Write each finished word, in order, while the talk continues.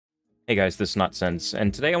Hey guys, this is Nutsense,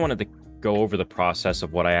 and today I wanted to go over the process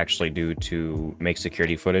of what I actually do to make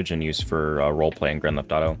security footage and use for roleplay in Grand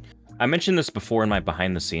Theft Auto. I mentioned this before in my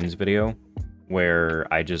behind the scenes video,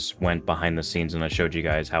 where I just went behind the scenes and I showed you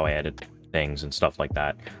guys how I edit things and stuff like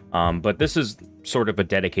that. But this is sort of a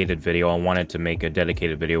dedicated video. I wanted to make a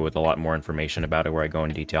dedicated video with a lot more information about it where I go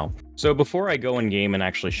in detail. So before I go in game and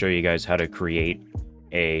actually show you guys how to create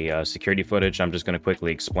a security footage, I'm just going to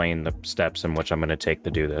quickly explain the steps in which I'm going to take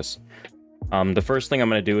to do this. The first thing I'm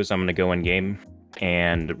going to do is I'm going to go in game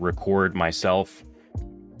and record myself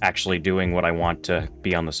actually doing what I want to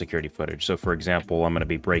be on the security footage. So for example, I'm going to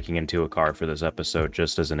be breaking into a car for this episode,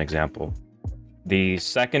 just as an example. The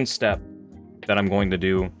second step that I'm going to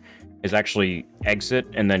do is actually exit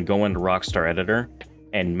and then go into Rockstar Editor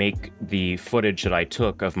and make the footage that I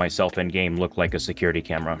took of myself in game look like a security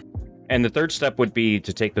camera. And the third step would be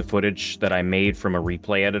to take the footage that I made from a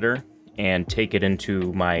replay editor and take it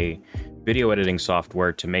into my video editing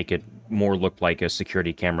software to make it more look like a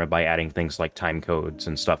security camera by adding things like time codes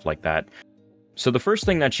and stuff like that. So the first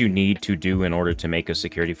thing that you need to do in order to make a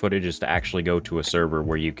security footage is to actually go to a server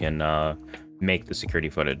where you can make the security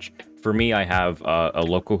footage. For me, I have a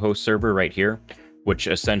localhost server right here, which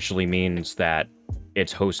essentially means that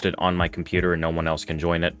it's hosted on my computer and no one else can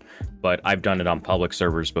join it. But I've done it on public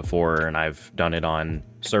servers before, and I've done it on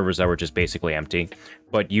servers that were just basically empty.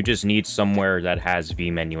 But you just need somewhere that has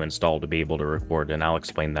FiveM installed to be able to record, and I'll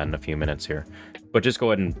explain that in a few minutes here. But just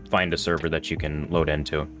go ahead and find a server that you can load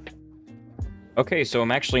into. Okay, so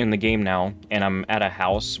I'm actually in the game now, and I'm at a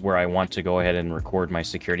house where I want to go ahead and record my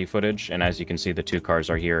security footage. And as you can see, the two cars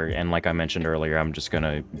are here, and like I mentioned earlier, I'm just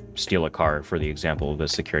gonna steal a car for the example of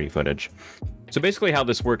this security footage. So basically how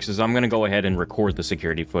this works is I'm going to go ahead and record the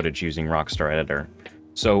security footage using Rockstar Editor.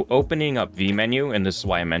 So opening up vMenu, and this is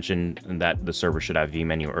why I mentioned that the server should have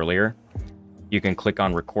vMenu earlier, you can click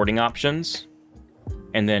on Recording Options,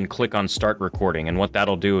 and then click on Start Recording, and what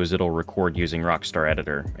that'll do is it'll record using Rockstar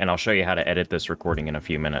Editor, and I'll show you how to edit this recording in a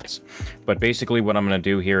few minutes. But basically what I'm going to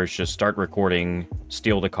do here is just start recording,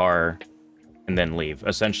 steal the car, and then leave.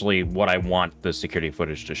 Essentially what I want the security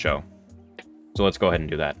footage to show. So let's go ahead and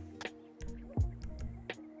do that.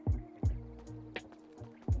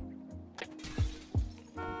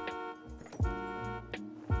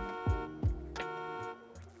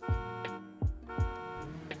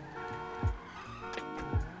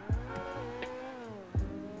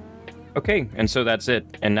 Okay, and so that's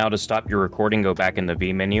it. And now to stop your recording, go back in the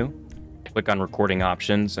vMenu, click on Recording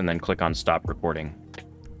Options, and then click on Stop Recording.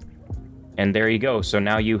 And there you go. So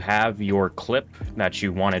now you have your clip that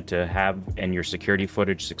you wanted to have and your security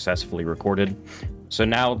footage successfully recorded. So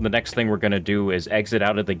now the next thing we're going to do is exit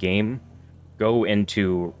out of the game, go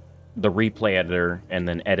into the replay editor, and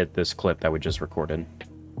then edit this clip that we just recorded.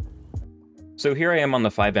 So here I am on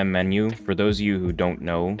the FiveM menu. For those of you who don't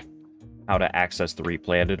know how to access the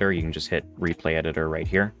replay editor, you can just hit replay editor right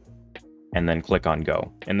here and then click on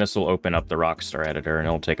go, and this will open up the Rockstar Editor, and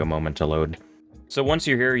it'll take a moment to load. So once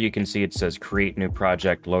you're here, you can see it says create new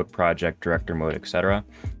project, load project, director mode, etc.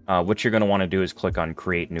 What you're going to want to do is click on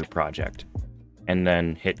create new project and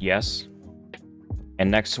then hit yes. And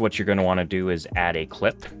next what you're going to want to do is add a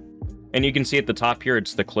clip, and you can see at the top here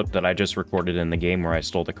it's the clip that I just recorded in the game where I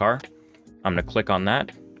stole the car. I'm going to click on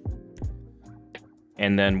that.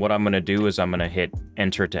 And then what I'm going to do is I'm going to hit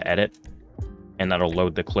enter to edit, and that'll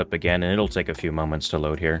load the clip again, and it'll take a few moments to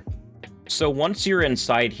load here. So once you're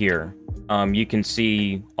inside here, you can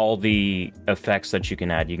see all the effects that you can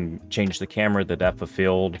add. You can change the camera, the depth of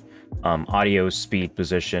field, audio, speed,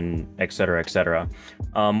 position, etc., etc.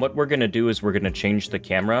 What we're going to do is we're going to change the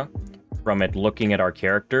camera from it looking at our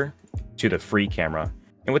character to the free camera.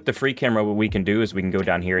 And with the free camera, what we can do is we can go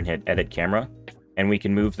down here and hit edit camera, and we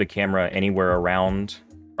can move the camera anywhere around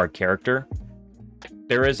our character.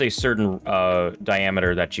 There is a certain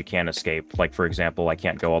diameter that you can't escape. Like, for example, I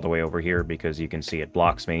can't go all the way over here because you can see it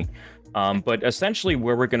blocks me. But essentially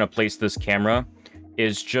where we're going to place this camera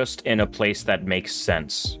is just in a place that makes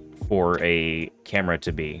sense for a camera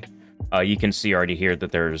to be. You can see already here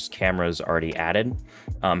that there's cameras already added.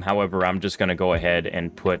 However, I'm just going to go ahead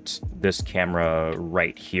and put this camera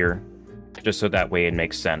right here, just so that way it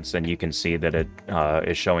makes sense, and you can see that it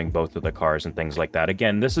is showing both of the cars and things like that.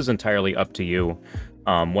 Again, this is entirely up to you,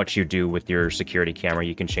 what you do with your security camera.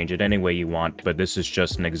 You can change it any way you want, but this is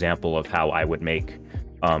just an example of how I would make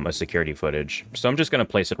a security footage. So I'm just going to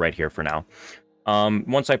place it right here for now.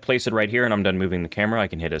 Once I place it right here and I'm done moving the camera, I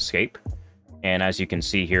can hit escape. And as you can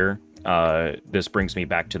see here, this brings me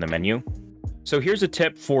back to the menu. So here's a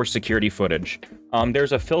tip for security footage.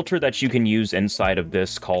 There's a filter that you can use inside of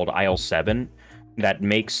this called aisle 7. that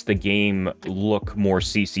makes the game look more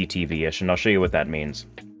CCTV-ish, and I'll show you what that means.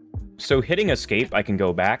 So hitting escape, I can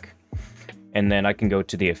go back, and then I can go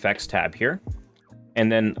to the effects tab here,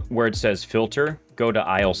 and then where it says filter, go to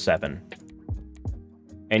aisle 7.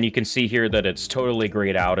 And you can see here that it's totally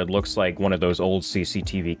grayed out. It looks like one of those old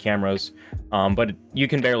CCTV cameras, but you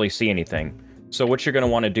can barely see anything. So what you're going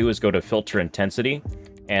to want to do is go to filter intensity,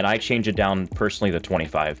 and I change it down personally to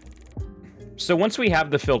 25. So once we have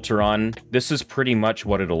the filter on, this is pretty much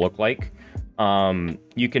what it'll look like.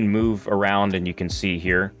 You can move around and you can see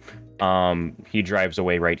here, he drives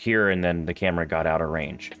away right here, and then the camera got out of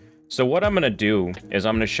range. So what I'm going to do is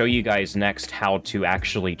I'm going to show you guys next how to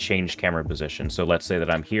actually change camera position. So let's say that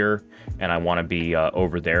I'm here and I want to be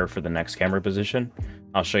over there for the next camera position.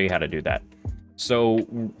 I'll show you how to do that. So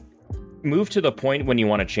move to the point when you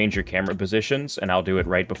want to change your camera positions, and I'll do it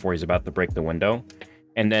right before he's about to break the window.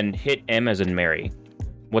 And then hit M as in Mary.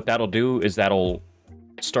 What that'll do is that'll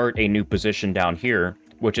start a new position down here,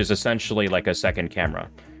 which is essentially like a second camera,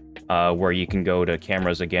 where you can go to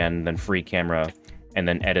cameras again, then free camera, and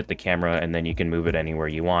then edit the camera, and then you can move it anywhere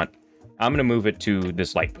you want. I'm going to move it to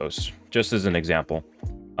this light post, just as an example,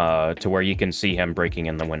 to where you can see him breaking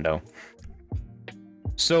in the window.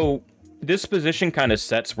 So this position kind of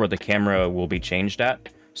sets where the camera will be changed at,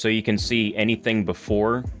 so you can see anything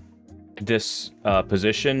before this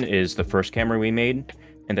position is the first camera we made,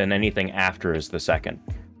 and then anything after is the second.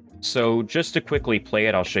 So just to quickly play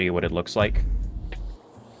it, I'll show you what it looks like.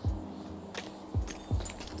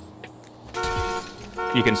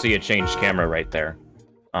 You can see a changed camera right there.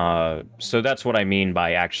 So that's what I mean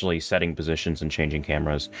by actually setting positions and changing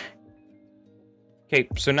cameras. Okay,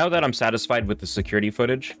 so now that I'm satisfied with the security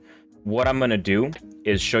footage, what I'm going to do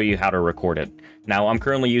is show you how to record it. Now, I'm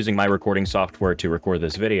currently using my recording software to record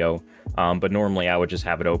this video, but normally I would just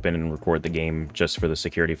have it open and record the game just for the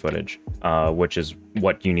security footage, which is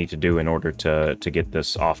what you need to do in order to get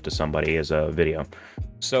this off to somebody as a video.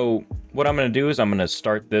 So what I'm going to do is I'm going to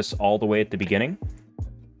start this all the way at the beginning.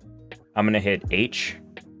 I'm going to hit H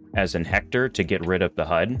as in Hector to get rid of the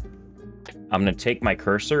HUD. I'm going to take my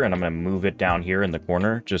cursor and I'm going to move it down here in the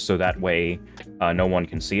corner just so that way no one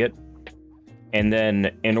can see it. And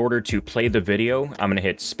then in order to play the video, I'm going to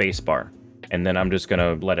hit spacebar. And then I'm just going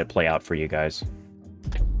to let it play out for you guys.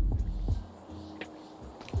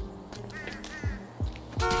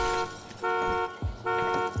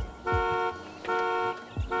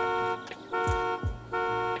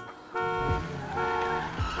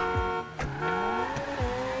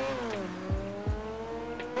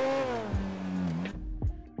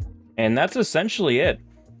 And that's essentially it.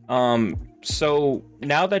 So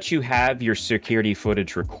now that you have your security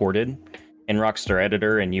footage recorded in Rockstar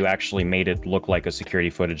Editor, and you actually made it look like a security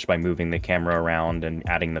footage by moving the camera around and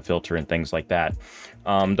adding the filter and things like that,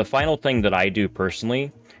 the final thing that I do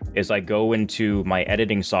personally is I go into my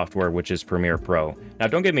editing software, which is Premiere Pro. Now,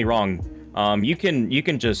 don't get me wrong, you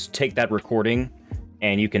can just take that recording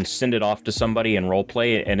and you can send it off to somebody and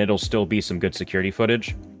roleplay it, and it'll still be some good security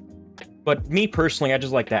footage. But me personally, I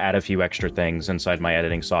just like to add a few extra things inside my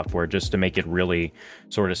editing software just to make it really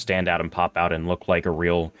sort of stand out and pop out and look like a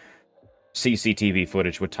real CCTV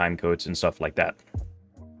footage with time codes and stuff like that.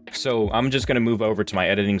 So I'm just going to move over to my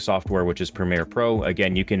editing software, which is Premiere Pro.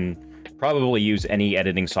 Again, you can probably use any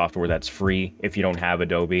editing software that's free if you don't have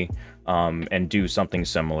Adobe, and do something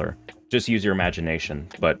similar. Just use your imagination,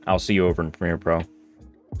 but I'll see you over in Premiere Pro.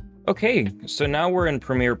 Okay, so now we're in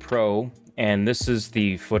Premiere Pro. And this is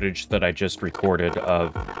the footage that I just recorded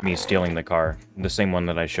of me stealing the car, the same one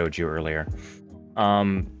that I showed you earlier.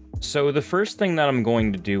 So the first thing that I'm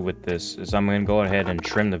going to do with this is I'm going to go ahead and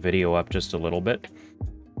trim the video up just a little bit.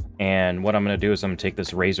 And what I'm going to do is I'm going to take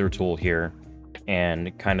this razor tool here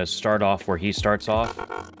and kind of start off where he starts off,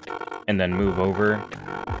 and then move over.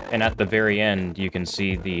 And at the very end, you can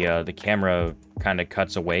see the camera kind of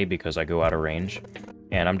cuts away because I go out of range.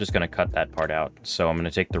 And I'm just going to cut that part out. So I'm going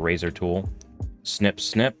to take the razor tool, snip,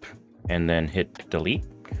 snip, and then hit delete.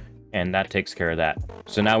 And that takes care of that.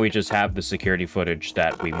 So now we just have the security footage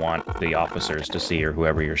that we want the officers to see, or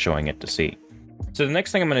whoever you're showing it to see. So the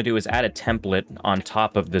next thing I'm going to do is add a template on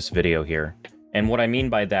top of this video here. And what I mean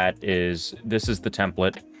by that is this is the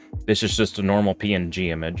template. This is just a normal PNG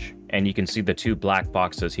image. And you can see the two black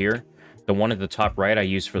boxes here. The one at the top right I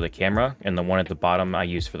use for the camera, and the one at the bottom I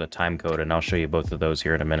use for the time code, and I'll show you both of those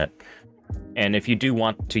here in a minute. And if you do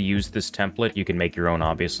want to use this template, you can make your own,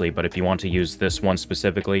 obviously, but if you want to use this one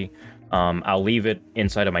specifically, I'll leave it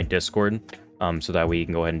inside of my Discord, so that way you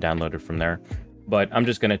can go ahead and download it from there. But I'm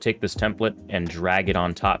just going to take this template and drag it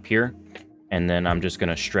on top here, and then I'm just going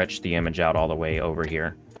to stretch the image out all the way over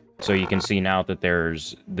here. So you can see now that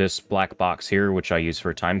there's this black box here, which I use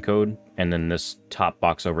for timecode, and then this top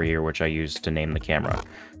box over here, which I use to name the camera.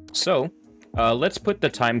 So let's put the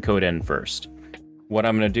timecode in first. What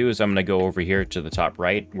I'm going to do is I'm going to go over here to the top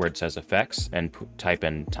right where it says effects and type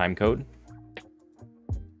in timecode.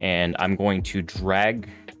 And I'm going to drag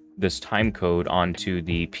this timecode onto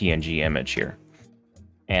the PNG image here.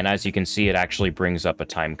 And as you can see, it actually brings up a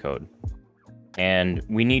timecode. And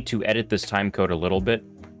we need to edit this timecode a little bit,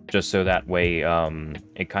 just so that way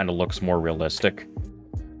it kind of looks more realistic.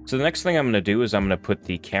 So the next thing I'm going to do is I'm going to put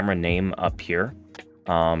the camera name up here.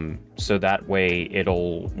 So that way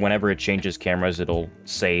whenever it changes cameras, it'll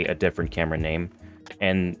say a different camera name.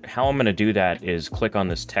 And how I'm going to do that is click on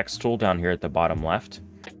this text tool down here at the bottom left,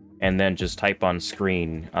 and then just type on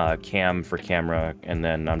screen cam for camera, and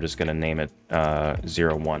then I'm just going to name it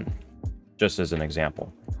 01, just as an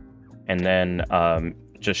example. And then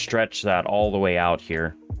just stretch that all the way out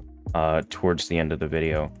here towards the end of the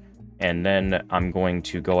video. And then I'm going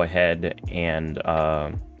to go ahead and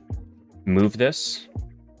move this.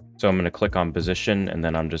 So I'm going to click on position, and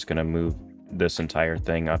then I'm just going to move this entire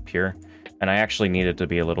thing up here. And I actually need it to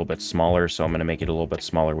be a little bit smaller, so I'm going to make it a little bit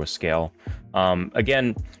smaller with scale.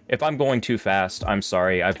 Again, if I'm going too fast, I'm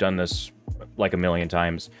sorry. I've done this like a million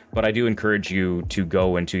times, but I do encourage you to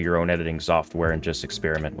go into your own editing software and just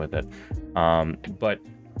experiment with it. But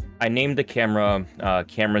I named the camera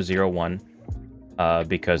camera 01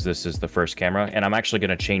 because this is the first camera, and I'm actually going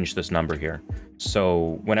to change this number here.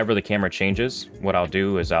 So whenever the camera changes, what I'll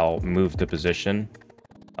do is I'll move the position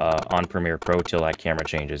on Premiere Pro till that camera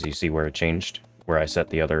changes. You see where it changed, where I set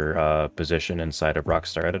the other position inside of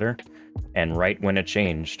Rockstar Editor. And right when it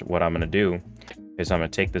changed, what I'm going to do is I'm going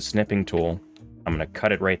to take the snipping tool, I'm going to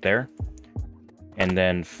cut it right there. And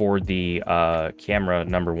then for the camera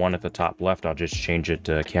number 1 at the top left, I'll just change it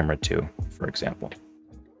to camera 2, for example.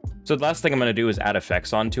 So the last thing I'm going to do is add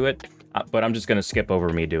effects onto it, but I'm just going to skip over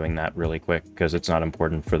me doing that really quick because it's not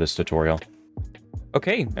important for this tutorial.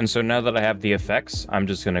 Okay, and so now that I have the effects, I'm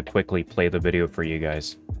just going to quickly play the video for you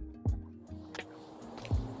guys.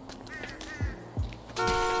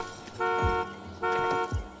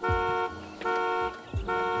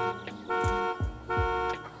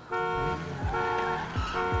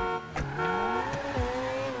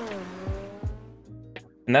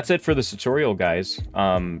 And that's it for this tutorial, guys.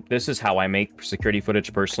 This is how I make security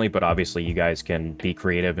footage personally, but obviously you guys can be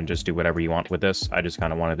creative and just do whatever you want with this. I just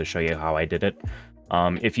kind of wanted to show you how I did it.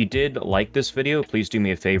 If you did like this video, please do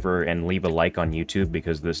me a favor and leave a like on YouTube,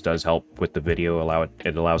 because this does help with the video.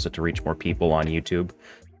 It allows it to reach more people on YouTube.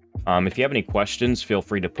 If you have any questions, feel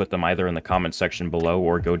free to put them either in the comment section below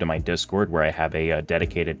or go to my Discord, where I have a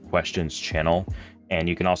dedicated questions channel. And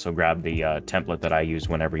you can also grab the template that I use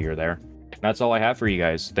whenever you're there. That's all I have for you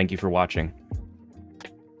guys. Thank you for watching.